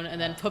phone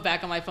and then put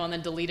back on my phone,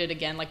 then deleted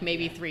again like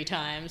maybe 3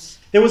 times.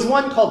 There was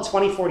one called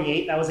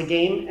 2048. That was a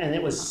game, and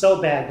it was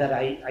so bad that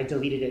I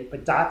deleted it.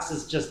 But Dots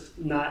is just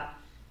not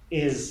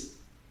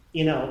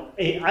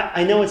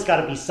I know it's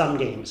got to be some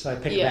game, so I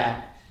picked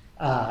that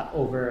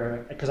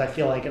over, because I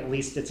feel like at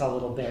least it's a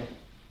little bit.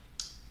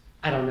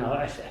 I don't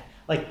know.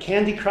 Like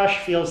Candy Crush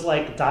feels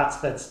like Dots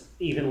that's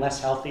even less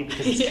healthy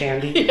because it's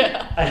candy.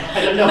 Yeah.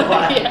 I don't know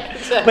why.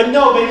 Exactly. But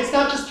it's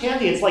not just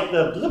candy. It's like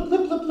the blip,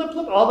 blip, blip, blip,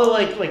 blip, all the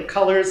like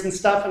colors and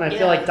stuff. And I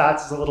feel like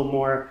Dots is a little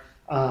more,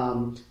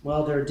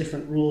 there are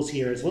different rules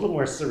here. It's a little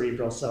more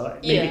cerebral. So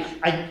maybe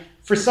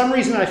for some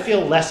reason I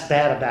feel less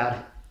bad about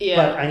it. Yeah.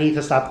 But I need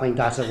to stop playing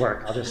Dots at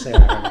work. I'll just say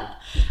that right now.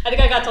 I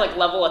think I got to like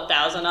level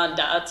 1,000 on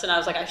Dots, and I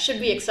was like, I should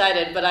be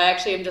excited, but I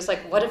actually am just like,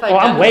 what if I?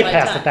 I'm way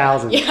past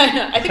 1,000. Yeah, I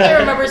know. I think I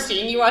remember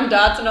seeing you on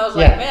Dots, and I was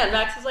like, man,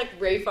 Max is like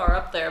way far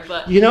up there.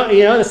 But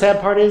the sad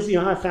part is,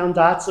 how I found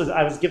Dots was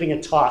I was giving a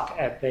talk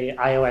at the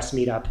iOS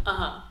meetup,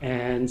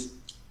 and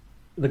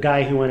the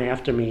guy who went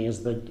after me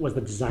was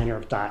the designer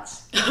of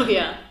Dots. Oh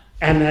yeah.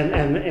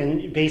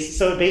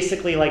 So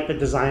basically, like the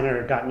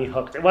designer got me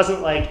hooked. It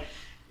wasn't like.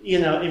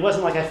 It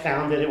wasn't like I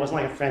found it. It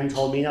wasn't like a friend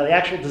told me. No, the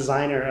actual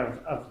designer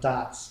of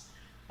Dots.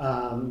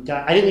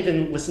 I didn't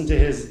even listen to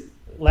his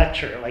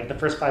lecture. Like the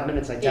first 5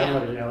 minutes I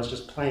downloaded it, I was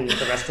just playing it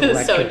the rest of the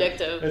lecture. So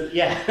addictive.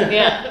 Yeah.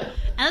 Yeah.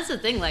 And that's the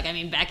thing, like, I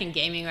mean, back in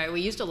gaming, right,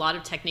 we used a lot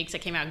of techniques that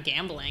came out of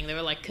gambling. There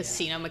were, like,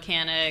 casino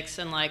mechanics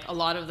and, like, a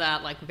lot of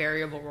that, like,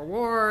 variable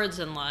rewards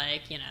and,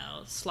 like, you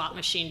know, slot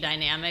machine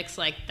dynamics.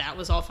 Like, that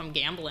was all from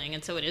gambling.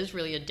 And so it is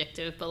really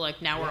addictive. But,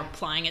 like, now we're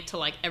applying it to,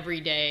 like,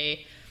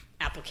 everyday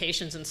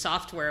applications and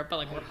software. But,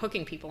 like, we're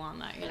hooking people on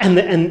that. You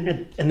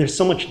know? And there's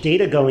so much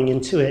data going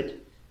into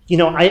it. You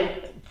know,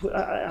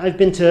 I've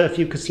been to a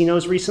few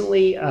casinos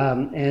recently,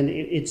 and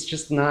it's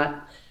just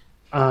not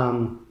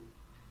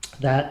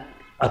that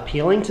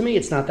appealing to me.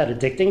 It's not that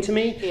addicting to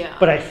me. Yeah.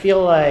 But I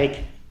feel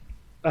like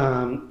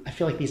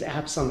these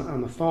apps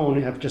on the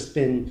phone have just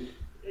been,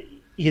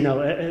 you know,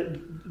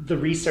 the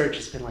research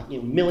has been like,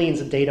 you know, millions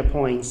of data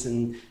points,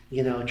 and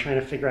you know, trying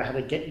to figure out how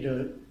to get you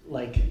to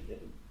like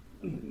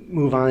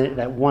move on it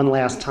that one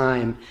last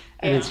time,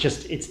 and it's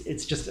just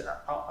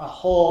a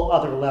whole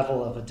other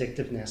level of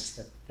addictiveness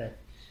that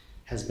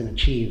has been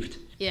achieved.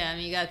 Yeah, I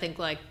mean, you gotta think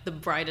like the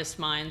brightest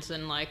minds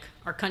in like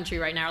our country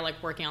right now are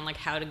like working on like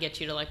how to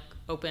get you to like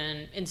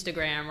open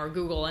Instagram or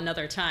Google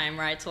another time,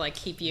 right? To like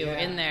keep you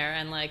in there.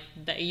 And like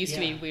that it used to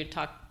be, we would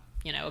talk,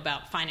 you know,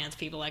 about finance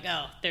people like,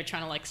 oh, they're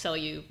trying to like sell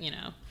you, you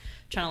know,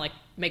 trying to like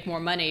make more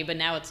money. But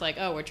now it's like,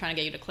 oh, we're trying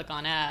to get you to click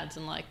on ads,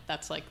 and like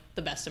that's like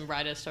the best and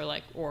brightest,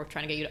 or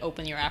trying to get you to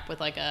open your app with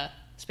like a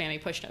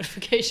spammy push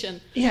notification.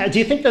 Yeah. Do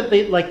you think that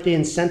the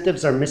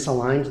incentives are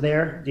misaligned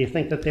there? Do you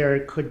think that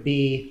there could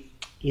be,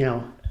 you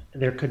know,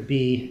 there could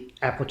be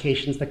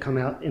applications that come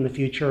out in the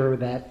future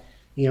that,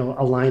 you know,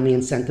 align the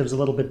incentives a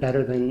little bit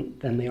better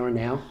than they are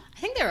now? I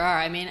think there are.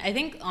 I mean, I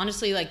think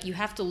honestly, like you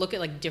have to look at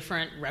like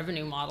different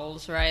revenue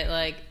models, right?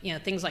 Like, you know,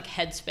 things like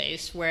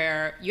Headspace,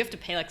 where you have to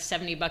pay like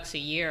 $70 a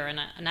year,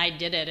 and I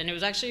did it, and it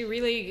was actually a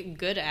really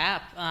good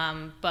app.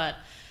 But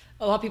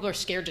a lot of people are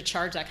scared to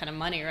charge that kind of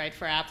money, right,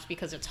 for apps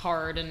because it's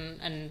hard,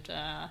 and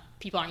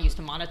people aren't used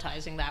to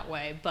monetizing that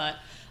way. But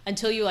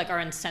until you like are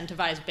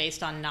incentivized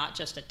based on not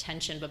just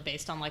attention, but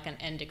based on like an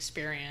end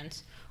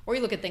experience. Or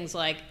you look at things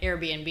like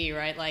Airbnb,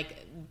 right?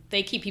 Like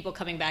they keep people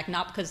coming back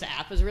not because the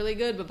app is really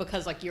good, but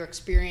because like your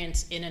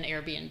experience in an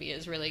Airbnb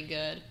is really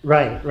good.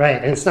 Right.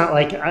 And it's not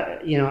like,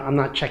 you know, I'm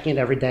not checking it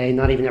every day,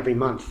 not even every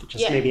month,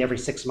 just maybe every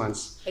 6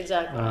 months.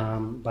 Exactly.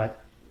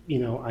 But, you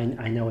know,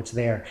 I know it's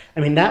there.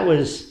 I mean, that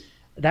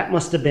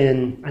must have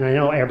been, and I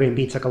know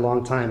Airbnb took a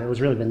long time. It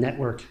was really the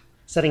network.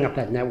 Setting up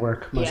that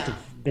network must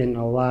have been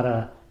a lot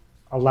of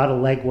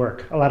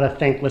legwork, a lot of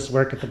thankless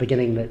work at the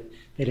beginning that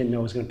they didn't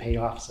know was going to pay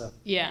off. So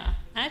yeah,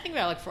 and I think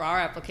about like for our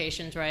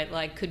applications, right?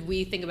 Like, could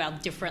we think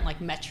about different like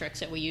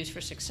metrics that we use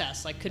for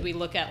success? Like, could we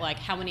look at like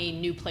how many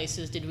new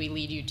places did we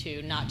lead you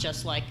to, not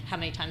just like how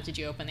many times did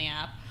you open the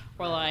app,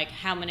 or like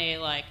how many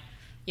like,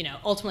 you know,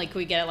 ultimately could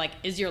we get it like,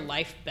 is your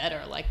life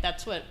better? Like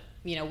that's what,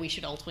 you know, we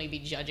should ultimately be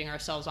judging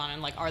ourselves on,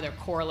 and like are there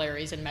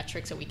corollaries and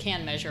metrics that we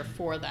can measure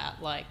for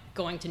that, like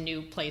going to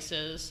new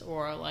places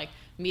or like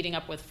meeting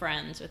up with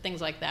friends or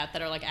things like that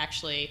are like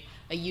actually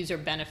a user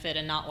benefit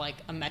and not like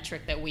a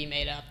metric that we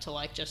made up to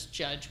like just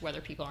judge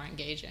whether people are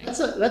engaging. That's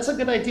a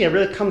good idea. It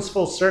really comes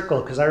full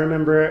circle, because I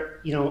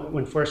remember, you know,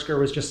 when Foursquare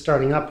was just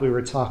starting up, we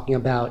were talking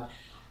about,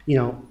 you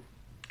know,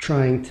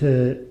 trying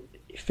to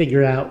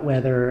figure out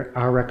whether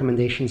our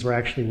recommendations were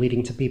actually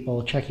leading to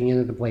people checking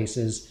into the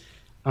places.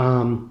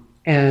 And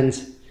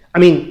I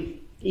mean,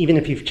 even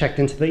if you've checked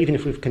into even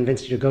if we've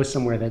convinced you to go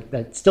somewhere,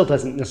 that still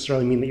doesn't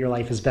necessarily mean that your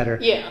life is better.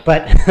 Yeah.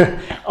 But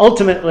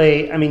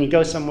ultimately, I mean, you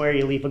go somewhere,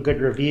 you leave a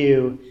good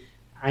review.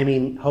 I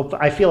mean,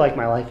 I feel like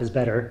my life is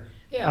better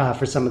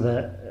for some of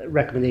the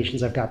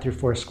recommendations I've got through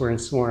Foursquare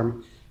and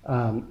Swarm,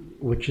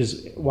 which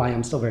is why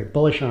I'm still very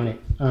bullish on it.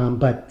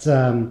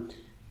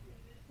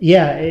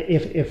 Yeah,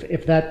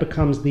 if that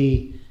becomes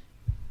the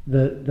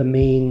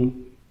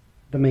main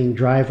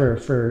driver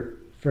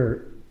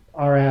for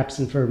our apps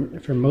and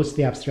for most of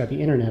the apps throughout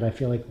the internet, I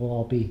feel like we'll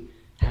all be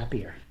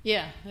happier.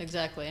 Yeah,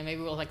 exactly. And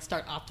maybe we'll like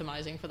start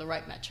optimizing for the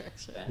right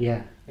metrics.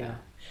 Right? Yeah.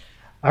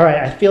 All right.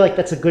 I feel like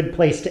that's a good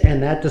place to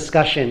end that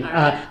discussion.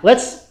 Right.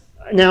 Let's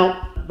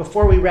now,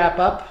 before we wrap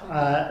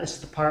up, this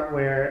is the part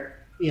where,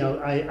 you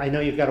know, I know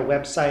you've got a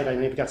website. I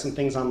know you've got some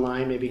things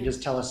online. Maybe you can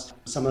just tell us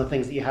some of the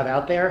things that you have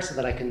out there so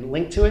that I can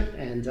link to it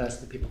and so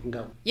that people can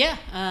go.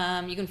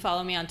 Yeah, you can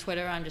follow me on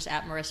Twitter. I'm just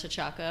at Marissa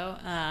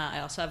Chacko. I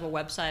also have a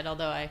website,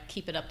 although I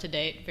keep it up to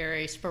date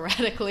very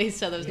sporadically,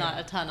 so there's not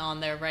a ton on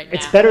there right now.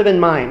 It's better than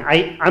mine.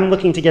 I'm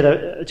looking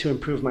to to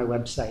improve my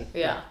website.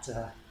 Yeah.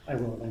 But, I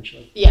will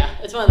eventually. Yeah,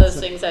 it's one of those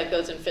things that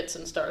goes in fits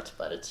and starts,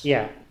 but it's...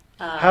 Yeah.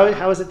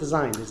 How is it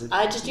designed?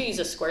 I just use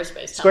a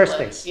Squarespace template.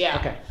 Squarespace. Yeah.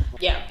 Okay.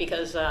 Yeah,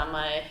 because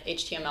my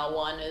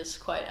HTML1 is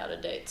quite out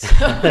of date, so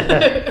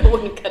I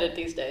wouldn't cut it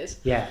these days.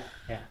 Yeah.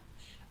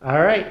 All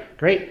right,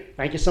 great.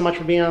 Thank you so much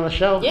for being on the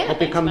show. Yeah,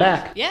 Hope you come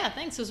back. Yeah,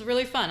 thanks. It was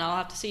really fun. I'll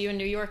have to see you in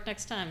New York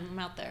next time I'm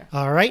out there.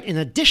 All right. In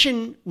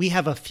addition, we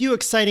have a few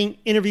exciting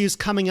interviews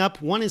coming up.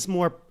 One is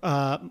more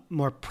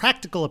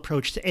practical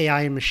approach to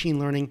AI and machine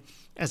learning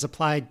as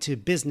applied to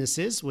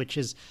businesses, which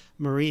is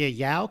Maria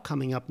Yao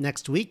coming up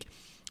next week.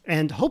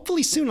 And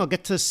hopefully soon I'll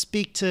get to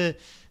speak to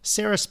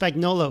Sarah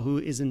Spagnolo, who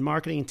is in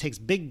marketing and takes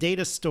big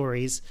data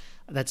stories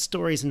that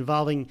stories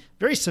involving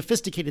very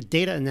sophisticated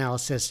data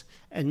analysis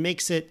and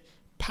makes it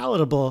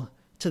palatable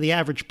to the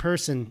average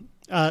person.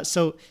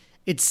 So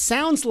it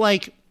sounds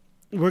like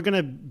we're going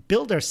to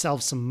build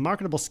ourselves some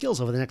marketable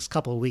skills over the next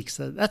couple of weeks.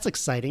 That's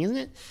exciting, isn't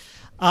it?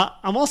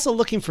 I'm also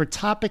looking for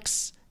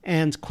topics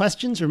and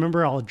questions.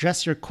 Remember, I'll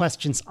address your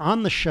questions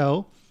on the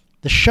show.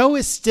 The show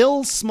is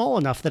still small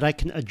enough that I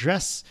can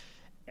address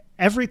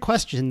every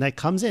question that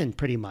comes in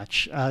pretty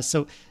much.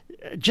 So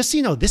just so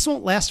you know, this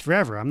won't last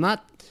forever. I'm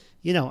not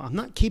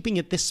keeping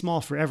it this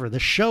small forever. The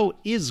show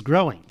is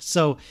growing.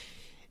 So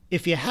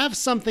if you have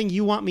something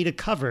you want me to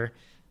cover,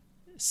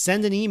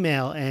 send an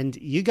email and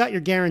you got your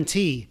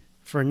guarantee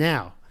for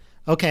now.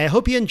 Okay, I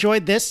hope you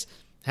enjoyed this.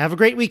 Have a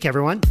great week,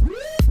 everyone.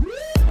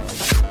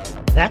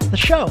 That's the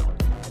show.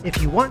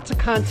 If you want to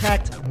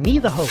contact me,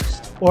 the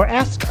host, or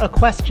ask a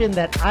question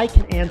that I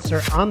can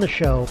answer on the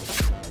show,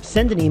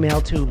 send an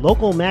email to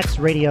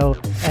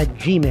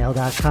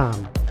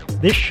localmaxradio@gmail.com.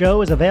 This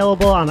show is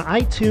available on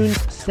iTunes,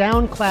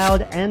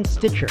 SoundCloud, and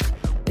Stitcher.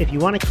 If you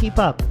want to keep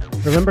up,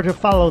 remember to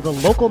follow the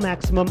Local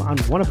Maximum on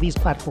one of these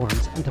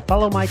platforms and to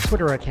follow my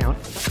Twitter account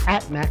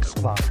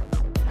 @MaxSpar.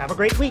 Have a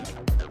great week.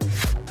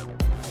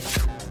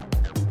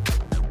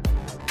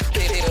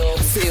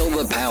 Feel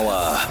the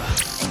power.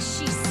 And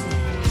she said,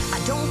 I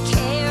don't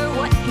care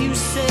what you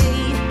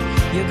say,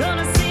 you're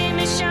gonna see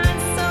me shine.